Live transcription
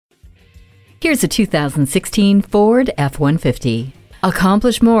Here's a 2016 Ford F-150.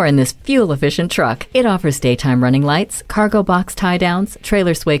 Accomplish more in this fuel-efficient truck. It offers daytime running lights, cargo box tie-downs,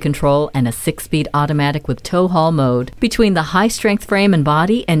 trailer sway control, and a 6-speed automatic with tow-haul mode. Between the high-strength frame and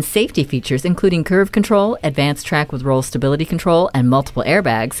body and safety features including curve control, advanced track with roll stability control, and multiple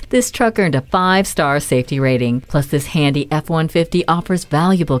airbags, this truck earned a 5-star safety rating. Plus, this handy F-150 offers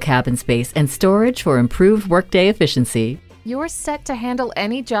valuable cabin space and storage for improved workday efficiency. You're set to handle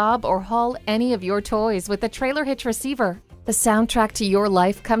any job or haul any of your toys with the trailer hitch receiver. The soundtrack to your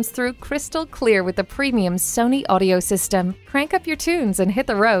life comes through crystal clear with the premium Sony audio system. Crank up your tunes and hit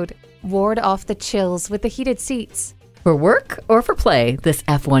the road. Ward off the chills with the heated seats. For work or for play, this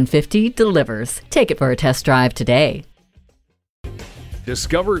F-150 delivers. Take it for a test drive today.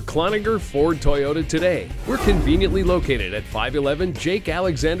 Discover Cloninger Ford Toyota today. We're conveniently located at 511 Jake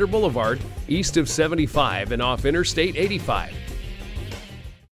Alexander Boulevard, east of 75 and off Interstate 85.